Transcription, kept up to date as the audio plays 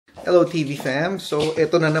Hello TV fam! So,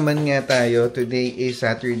 ito na naman nga tayo. Today is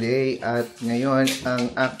Saturday at ngayon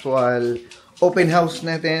ang actual open house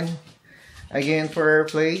natin. Again for our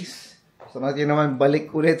place. So, natin naman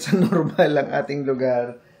balik ulit sa normal ang ating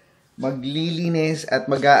lugar. Maglilinis at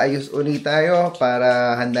mag-aayos ulit tayo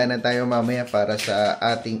para handa na tayo mamaya para sa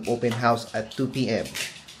ating open house at 2 PM.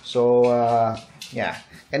 So, yeah.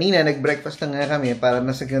 Kanina nag-breakfast na nga kami para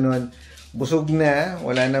na sa ganun busog na,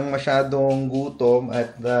 wala nang masyadong gutom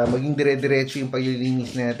at maging dire-diretso yung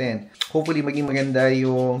paglilinis natin. Hopefully maging maganda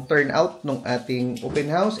yung turnout ng ating open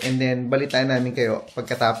house and then balitaan namin kayo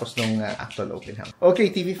pagkatapos ng actual open house. Okay,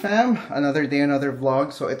 TV fam, another day, another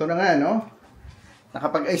vlog. So ito na nga, no?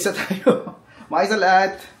 Nakapag-ayos na tayo. Maayos na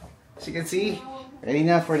lahat. As you can see, ready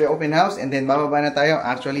na for the open house and then bababa na tayo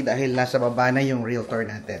actually dahil nasa baba na yung realtor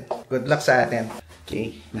natin. Good luck sa atin.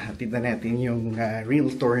 Okay, nahatid na natin yung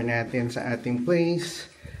realtor natin sa ating place.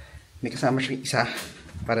 May kasama siya isa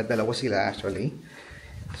para dalawa sila actually.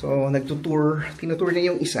 So, tinutour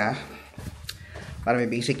niya yung isa para may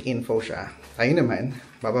basic info siya. Tayo naman,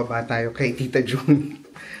 bababa tayo kay Tita June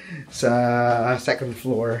sa second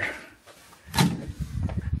floor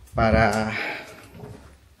para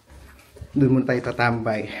doon muna tayo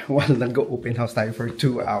tatambay while nag-open house tayo for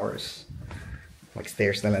 2 hours.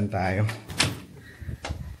 Mag-stairs na lang tayo.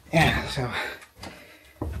 Yeah, so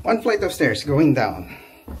one flight of stairs going down.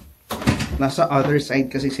 Nasa other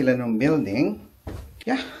side kasi sila ng building.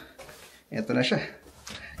 Yeah, eto na siya.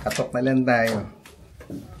 Katok na lang tayo.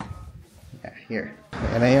 Yeah, here.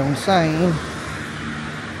 Yan na yung sign.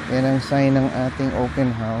 Yan ang sign ng ating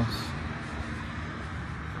open house.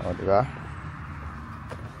 O, diba?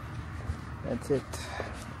 That's it.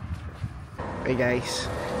 Okay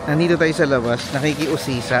guys, nandito tayo sa labas.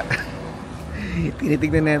 Nakikiusisa.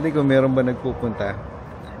 Tinitignan natin kung meron ba nagpupunta.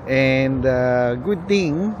 And good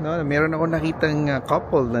thing, no, meron ako nakitang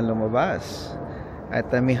couple na lumabas. At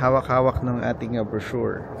may hawak-hawak ng ating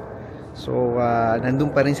brochure. So,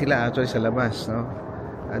 nandun pa rin sila actually sa labas, no?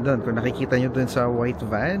 Doon, kung nakikita nyo dun sa white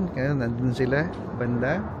van, nandun sila,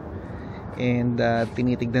 banda. And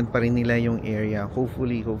tinitignan pa rin nila yung area.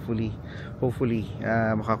 Hopefully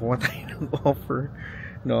makakuha tayo ng offer,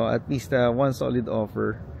 no? At least one solid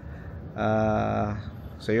offer.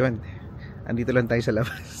 So yun, andito lang tayo sa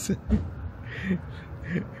labas.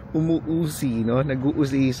 Umuusi, no?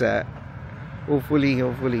 Nag-uusisa. Hopefully.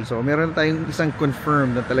 So meron tayong isang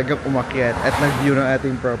confirm na talagang umakyat at nag-view ng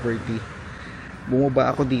ating property.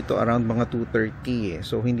 Bumaba ako dito around mga 2:30 eh.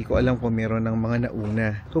 So hindi ko alam kung meron ng mga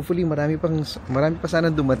nauna. Hopefully marami pa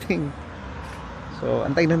sana dumating. So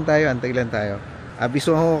antay lang tayo.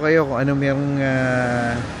 Abisuhan ko kayo kung ano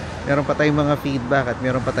meron pa tayong mga feedback at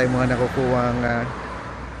meron pa tayong mga nakukuhang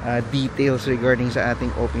details regarding sa ating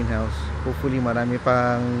open house. Hopefully marami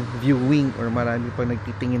pang viewing or marami pang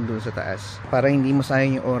nagtitingin doon sa taas. Para hindi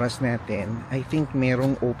masayang yung oras natin, I think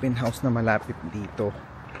merong open house na malapit dito.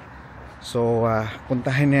 So,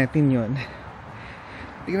 puntahan natin yon.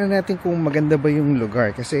 Tingnan natin kung maganda ba yung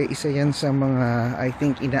lugar. Kasi isa yan sa mga, I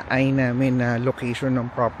think, ina-eye namin na location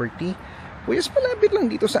ng property. Which is malapit lang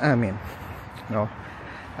dito sa amin. No?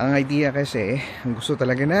 Ang idea kasi, ang gusto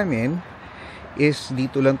talaga namin, is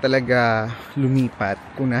dito lang talaga lumipat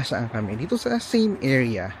kung nasaan kami. Dito sa same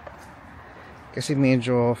area. Kasi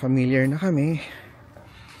medyo familiar na kami.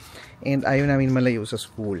 And ayaw namin malayo sa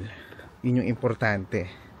school. Yun yung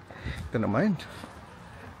importante. Ito naman,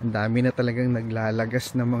 ang dami na talagang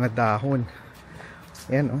naglalagas ng mga dahon.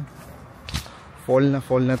 Ayan, oh. Fall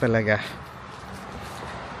na talaga.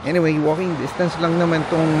 Anyway, walking distance lang naman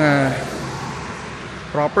tong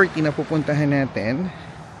property na pupuntahan natin.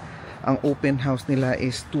 Ang open house nila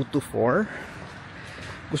is 2 to 4.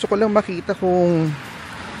 Gusto ko lang makita kung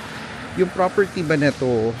yung property ba na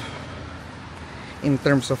to in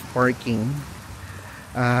terms of parking,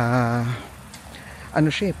 ano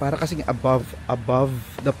siya, para kasing above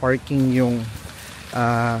the parking yung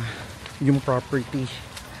property.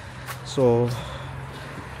 So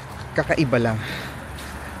kakaiba lang.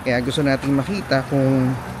 Kaya gusto nating makita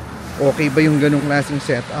kung okay ba yung ganong klaseng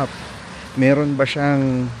setup. Meron ba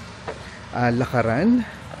siyang lakaran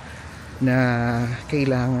na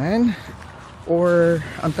kailangan, or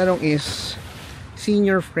ang tanong is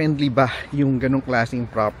senior friendly ba yung ganong klaseng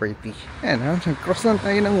property. Ayan, ha? Cross lang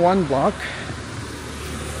tayo ng 1 block.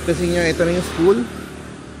 Kasi nyo, ito na yung school.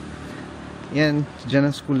 Yan, dyan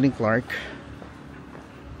ang school ni Clark.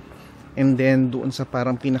 And then doon sa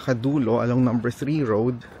parang pinakadulo along number 3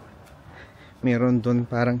 road, meron doon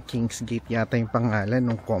parang King's Gate yata yung pangalan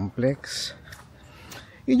ng complex.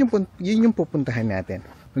 Yun yung pupuntahan natin.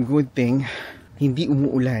 Good thing, hindi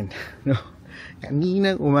umuulan, no?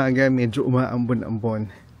 Kaninang umaga medyo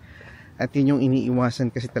umaambon-ambon. At yun yung iniiwasan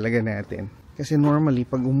kasi talaga natin. Kasi normally,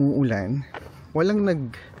 pag umuulan, walang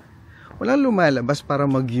lumalabas para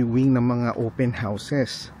mag-viewing ng mga open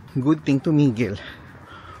houses. Good thing tumigil.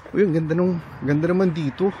 Uy, ang ganda naman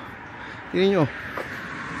dito. Tingnan nyo.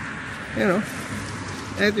 Ayan o.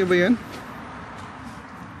 Ito ba yan?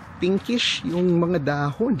 Pinkish yung mga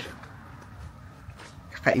dahon.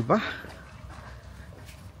 Kakaiba.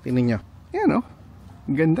 Tingnan nyo. Ayan o.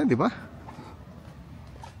 Ang ganda, di ba?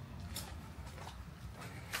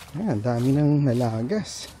 Ayan, dami ng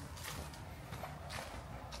nalagas.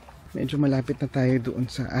 Medyo malapit na tayo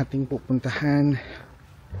doon sa ating pupuntahan.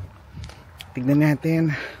 Tignan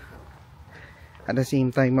natin. At the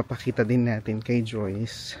same time, mapakita din natin kay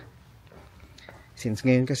Joyce. Since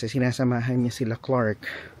ngayon kasi sinasamahan niya sila Clark.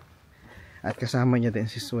 At kasama niya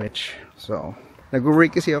din si Switch. So,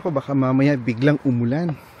 nag-worry kasi ako baka mamaya biglang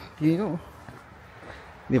umulan. You know.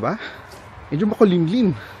 Diba? Medyo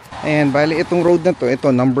makulimlim. Ayan, bali itong road na to,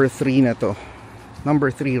 ito number 3 na to.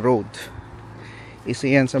 Number 3 road. Isa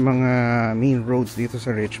yan sa mga main roads dito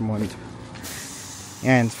sa Richmond.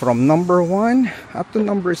 Ayan, from number 1 up to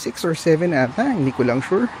number 6 or 7 ata, hindi ko lang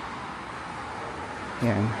sure.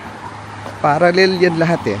 Ayan. Parallel yan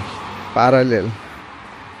lahat eh. Parallel.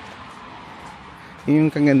 Yun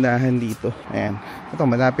yung kagandahan dito. Ayan. Ito,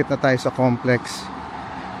 malapit na tayo sa complex.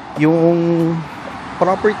 Yung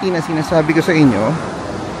property na sinasabi ko sa inyo,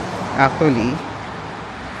 actually,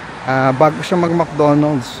 bago siya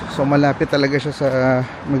mag-McDonald's. So, malapit talaga siya sa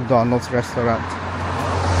McDonald's restaurant.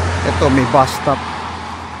 Ito, may bus stop.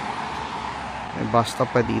 May bus stop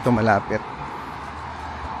pa dito, malapit.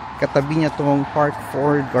 Katabi niya itong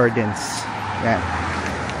Parkford Gardens. Yan.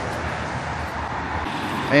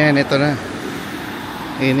 Ayan, ito na.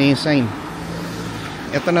 Ayan na yung sign.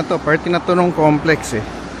 Ito na to, party na to ng complex eh.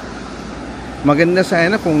 Maganda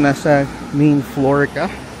sana kung nasa main floor ka.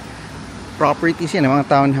 Properties yan, mga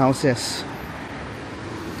townhouses.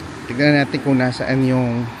 Tignan natin kung nasaan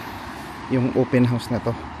yung open house na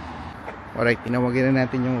to. Alright, tinawagan na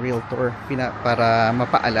natin yung realtor para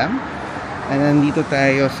mapaalam na nandito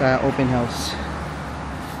tayo sa open house.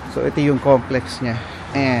 So ito yung complex nya.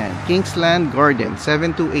 And Kingsland Garden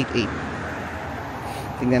 7288.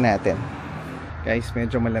 Tingnan natin. Guys,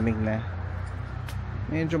 medyo malamig na.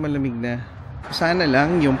 Medyo malamig na. Sana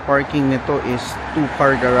lang yung parking nito is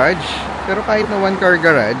 2-car garage. Pero kahit na 1-car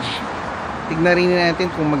garage, tignan rin natin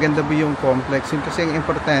kung maganda ba yung complex. Yun kasi ang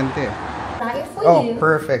importante. Oh,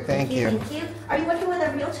 perfect. Thank you. Thank you. Are you working with a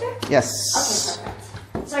realtor? Yes. Okay,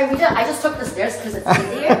 perfect. Sorry, I just took the stairs because it's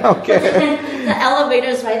easier. Okay. The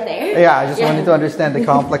elevator's right there. Yeah, I just wanted to understand the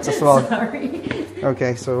complex as well. Sorry.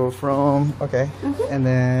 Okay, so from, okay. And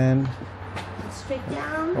then, Straight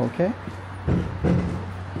down. okay.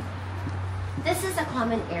 This is a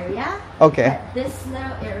common area. Okay. But this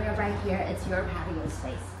little area right here, it's your patio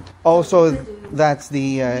space. Oh, so that's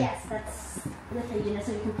the, Yes, that's little unit.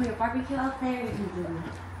 So you can put your barbecue out there. You can do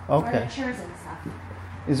furnitures and stuff.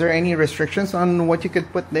 is there any restrictions on what you could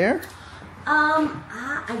put there?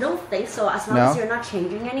 I don't think so. As long as you're not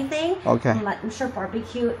changing anything. Okay. I'm sure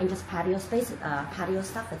barbecue and just patio space, patio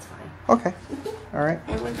stuff, it's fine. Okay. All right.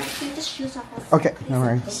 And we're back here, just shoes off. Okay, no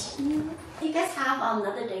worries. You guys have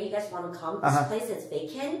another day you guys want to come. This place is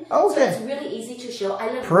vacant. Oh, okay. So it's really easy to show.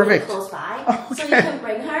 I live Perfect. really close by. Okay. So you can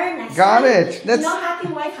bring her next Got time. it. That's... You know, happy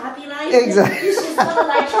wife, happy life. Exactly. She's gonna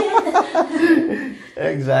like it.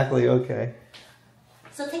 Exactly, okay.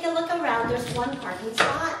 So take a look around. There's one parking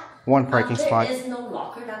spot. One parking spot. There is no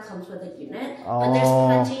locker that comes with the unit, Oh. but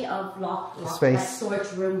there's plenty of Space. like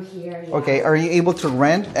storage room here. Yeah. Okay, are you able to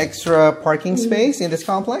rent extra parking space in this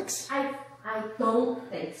complex? I don't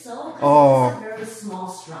think so. Oh. It's a very small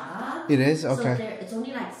strata. It is? So Okay. it's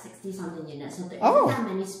only like 60 something units, so there Oh. isn't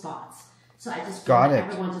that many spots. So I just Got feel it.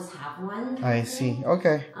 like everyone just have one. I see.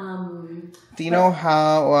 Okay. Do Do you know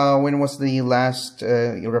how, when was the last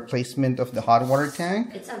replacement of the hot water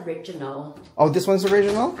tank? It's original. Oh, this one's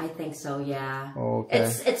original? I think so. Yeah. Okay.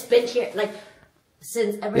 It's been here like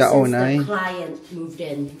since ever Yeah, since 09. the client moved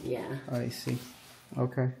in. Yeah. I see.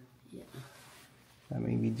 Okay. Yeah. That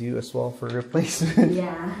may be due as well for replacement.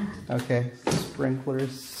 Yeah. Okay.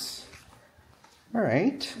 Sprinklers. All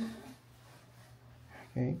right.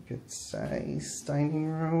 Okay, good size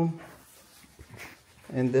dining room.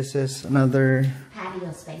 And this is another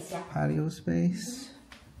Patio space, yeah. patio space.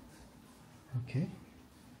 Okay.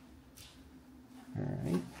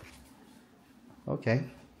 Alright. Okay.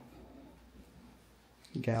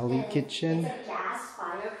 Galley And kitchen. It's a gas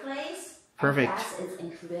fireplace. Perfect. Gas is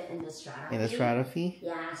included in the strata. In the strata fee.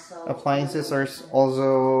 Yeah, so Appliances are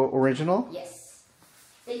also original? Yes.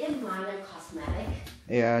 They did minor cosmetic.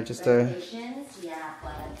 Yeah, just regulations. Yeah,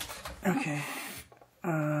 but okay.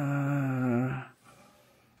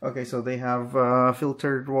 Okay, so they have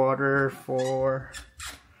filtered water for.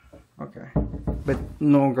 Okay, but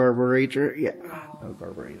no carburetor. Yeah, no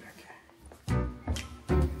carburetor. Okay.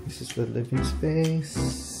 This is the living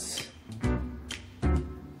space.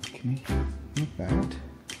 Okay, not bad.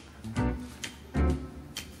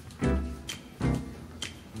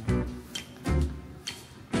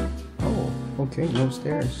 Oh, okay, no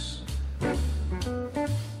stairs.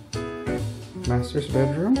 Master's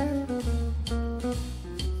bedroom.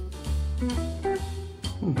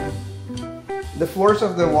 The floors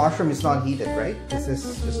of the washroom is not heated, right? This is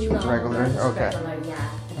just regular. Okay. regular, yeah.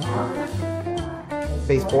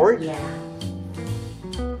 Baseboard? Yeah.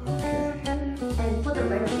 Okay. And for the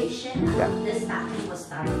renovation, Yeah. this bathroom was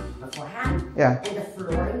done beforehand. Yeah. And the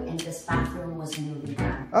flooring in this bathroom was newly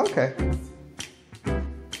done. Okay.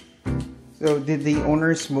 So did the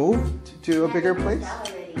owners move to a bigger place?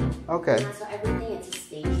 Okay. Yeah, so everything is a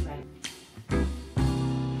stage right.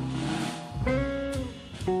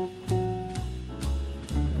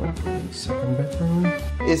 Okay, second bedroom.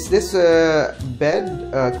 Is this a bed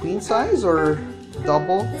queen size or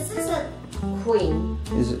double? This is a queen.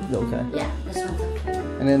 Is it okay? Yeah, this one's a queen.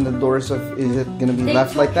 And then the doors of is it gonna be They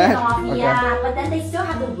left like took it that? off, Okay. yeah, but then they still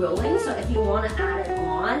have the rolling, so if you want to add it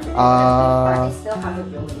on, they still have the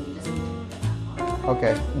rolling. You just need to put that on.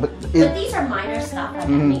 Okay, but But these are minor stuff that I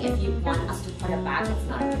think if you want us to put it back, it's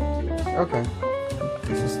not a big deal. okay.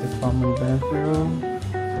 This is the common bathroom.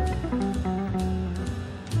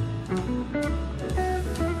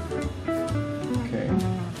 Okay.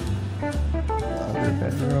 The other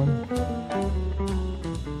bedroom.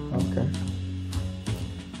 Okay.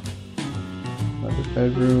 Another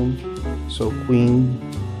bedroom. So queen.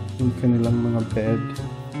 Yung kanilang mga bed.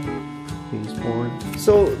 Baseboard.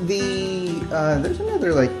 So there's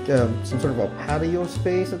another like some sort of a patio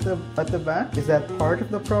space at the back. Is that part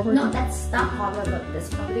of the property? No, that's not part of this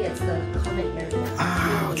property, it's the common area.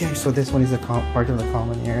 Ah, okay. So this one is part of the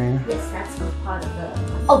common area. Yes, that's part of the...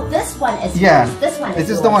 Oh, this one is Yeah. yours. This one is This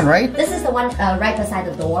is yours. the one, right? This is the one right beside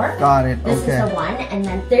the door. Got it. This Okay. is the one, and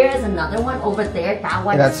then there is another one over there. That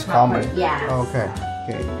one That's is proper. common. Yeah. Okay.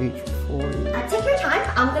 Okay. H40. Take your time.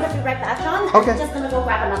 I'm gonna be right back, John. Okay. I'm just gonna go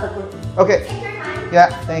grab another group. Okay. Take your time. Yeah.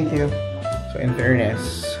 Thank you. So in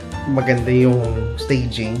fairness, maganda yung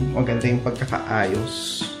staging, maganda yung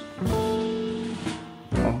pagkakaayos.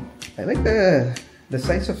 Oh, I like the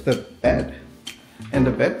size of the bed and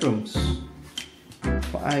the bedrooms.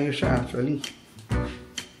 Maayos siya actually.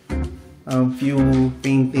 Few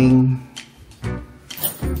painting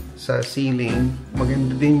sa ceiling.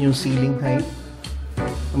 Maganda din yung ceiling height.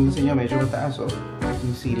 Ang gusto niya medyo mataas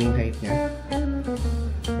yung ceiling height niya.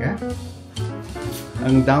 Yeah.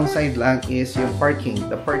 Ang downside lang is yung parking.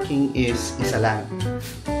 The parking is isa lang.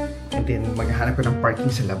 And then maghahanap ko ng parking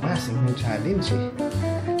sa labas. Yung challenge eh.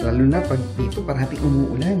 Lalo na pag dito parating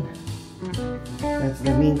umuulan. That's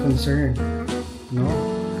the main concern. No?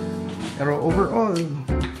 Pero overall,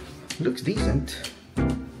 looks decent.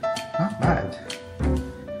 Not bad.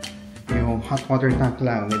 Yung hot water tank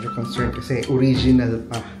lang, medyo concerned kasi original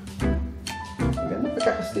pa. Maganda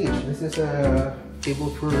pagkaka-stage. This is a table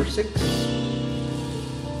for 6.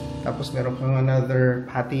 Tapos meron kang another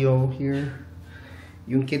patio here.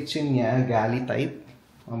 Yung kitchen niya, galley type.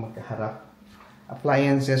 Magkaharap.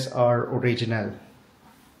 Appliances are original.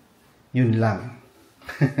 Yun lang.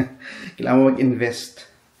 Kailangan mo mag-invest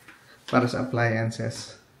para sa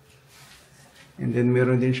appliances. And then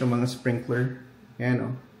meron din siya mga sprinkler. Yan o.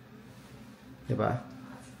 Diba?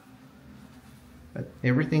 But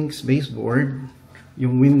everything's baseboard.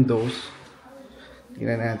 Yung windows.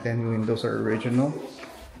 Tingnan natin, yung windows are original.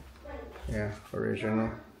 Yeah,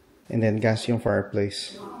 original. And then gas yung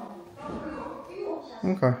fireplace.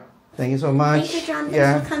 Okay. Thank you so much. Thank you, John.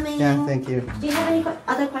 Thanks for coming. Yeah, thank you. Do you have any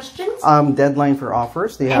other questions? Deadline for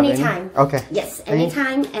offers. Do you have Anytime. any? Okay. Yes,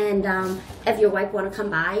 anytime. And if your wife want to come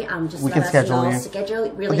by, just We let can us schedule know. you. Schedule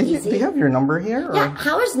it Oh, really do easy. you have your number here? Or? Yeah,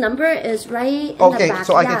 Howard's number is right in Okay, the back.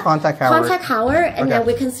 so I can contact Howard. Contact Howard, and Okay. then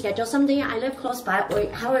we can schedule something. I live close by, or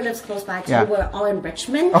Howard lives close by too. Yeah. We're all in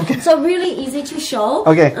Richmond. Okay. So really easy to show.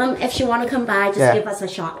 Okay. If she want to come by, just Yeah. give us a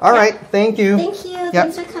shot. All right. Thank you. Thank you. Yeah.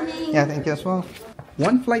 Thanks for coming. Yeah, thank you as well.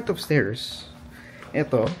 One flight of stairs.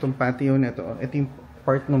 Ito, itong patio na ito. Ito yung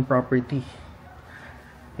part ng property.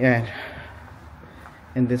 Yan.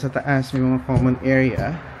 And then sa taas, may mga common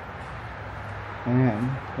area. Ayan.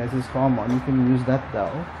 That is common. You can use that daw.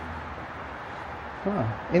 Ah,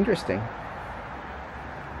 interesting.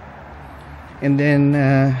 And then,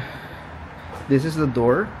 this is the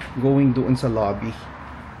door going doon sa lobby.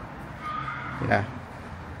 Yeah.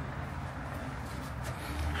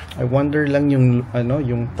 I wonder lang yung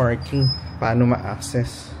yung parking, paano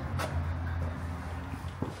ma-access.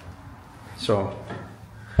 So,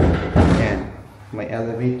 yan, may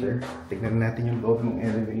elevator. Tignan natin yung loob ng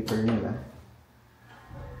elevator nila.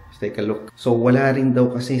 Let's take a look. So, wala rin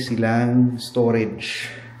daw kasi silang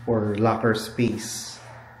storage or locker space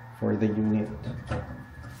for the unit.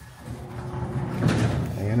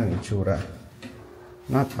 Ayan ang itsura.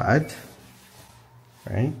 Not bad.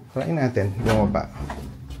 Right? Try natin. Bumaba.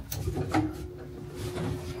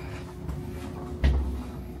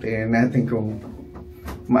 Tingnan natin kung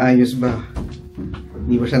maayos ba.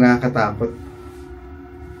 Hindi ba siya nakakatakot.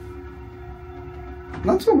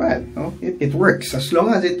 Not so bad. No? It works. As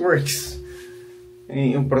long as it works.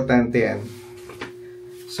 Importante yan.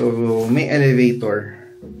 So, may elevator.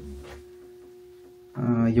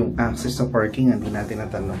 Yung access sa parking, hindi natin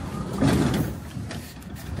natanong.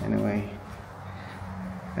 Anyway.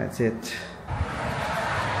 That's it.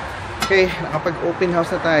 Okay, nakapag-open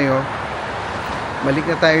house na tayo. Balik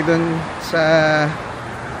na tayo dun sa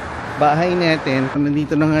bahay natin.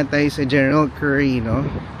 Nandito na nga tayo sa General Curry, no?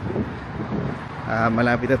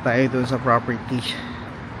 Malapit na tayo dun sa property.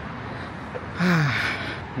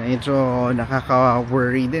 Medyo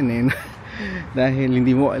nakaka-worry din eh. Dahil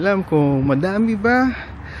hindi mo alam kung madami ba.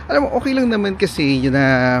 Alam mo, okay lang naman kasi yun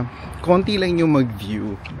na konti lang yung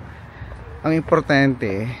mag-view. Ang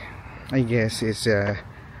importante, I guess, is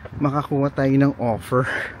makakuha tayo ng offer.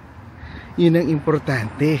 Yun ang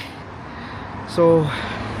importante. So,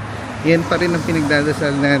 yan pa rin ang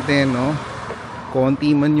pinagdadasal natin, no?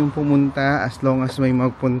 Konti man yung pumunta, as long as may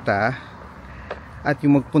magpunta. At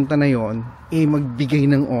yung magpunta na yon, magbigay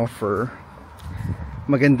ng offer.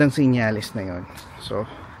 Magandang sinyalis na yon. So,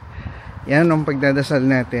 yan ang pagdadasal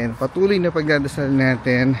natin. Patuloy na pagdadasal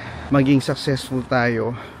natin. Maging successful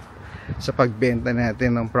tayo sa pagbenta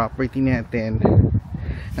natin ng property natin.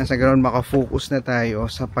 Nasa ganoon makafocus na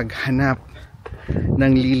tayo sa paghanap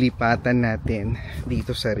ng lilipatan natin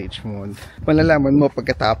dito sa Richmond. Malalaman mo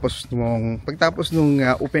pagtapos nung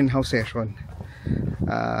open house session.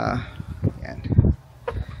 Yan.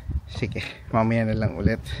 Sige, mamaya na lang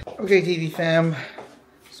ulit. Okay, TV fam.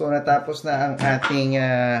 So natapos na ang ating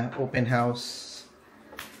open house.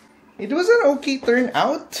 It was an okay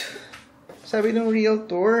turnout. Sabi ng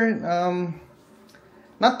realtor,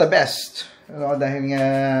 not the best. Dahil nga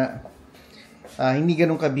hindi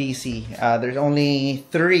ganun ka-busy. There's only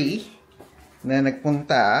 3 na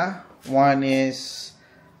nagpunta. One is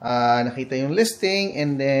nakita yung listing,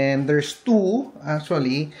 and then there's 2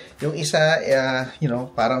 actually. Yung isa,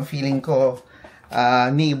 parang feeling ko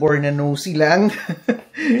neighbor na nosy lang.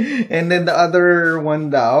 And then the other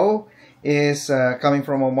one daw is coming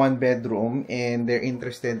from a 1-bedroom, and they're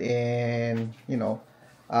interested in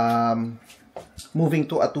moving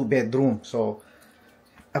to a 2-bedroom. So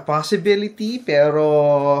a possibility,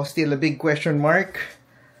 pero still a big question mark.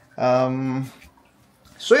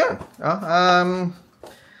 So yeah,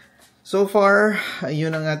 so far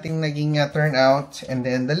yun ang ating naging turnout, and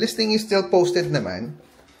then the listing is still posted naman.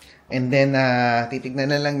 And then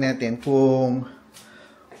titignan na lang natin kung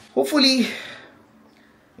hopefully,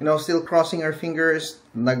 still crossing our fingers,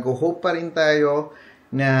 nag-hope pa rin tayo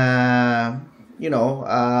na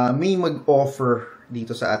may mag-offer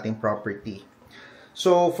dito sa ating property.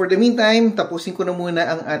 So, for the meantime, tapusin ko na muna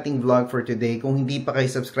ang ating vlog for today. Kung hindi pa kayo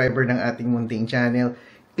subscriber ng ating munting channel,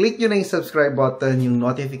 click nyo na yung subscribe button, yung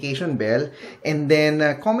notification bell, and then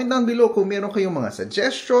comment down below kung meron kayong mga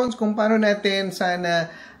suggestions kung paano natin sana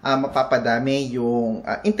mapapadami yung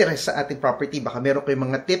interest sa ating property. Baka meron kayong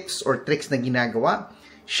mga tips or tricks na ginagawa.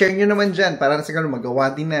 Share nyo naman dyan para sa ganun magawa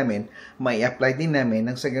din namin, may apply din namin,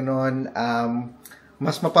 nang sa ganun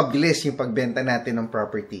mas mapabilis yung pagbenta natin ng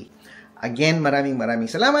property. Again, maraming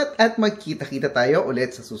salamat at magkita-kita tayo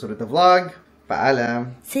ulit sa susunod na vlog.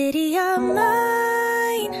 Paalam! City of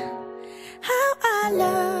mine, how I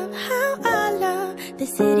love the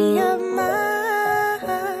city of mine.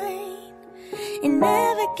 It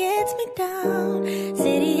never gets me down,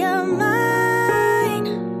 city of mine.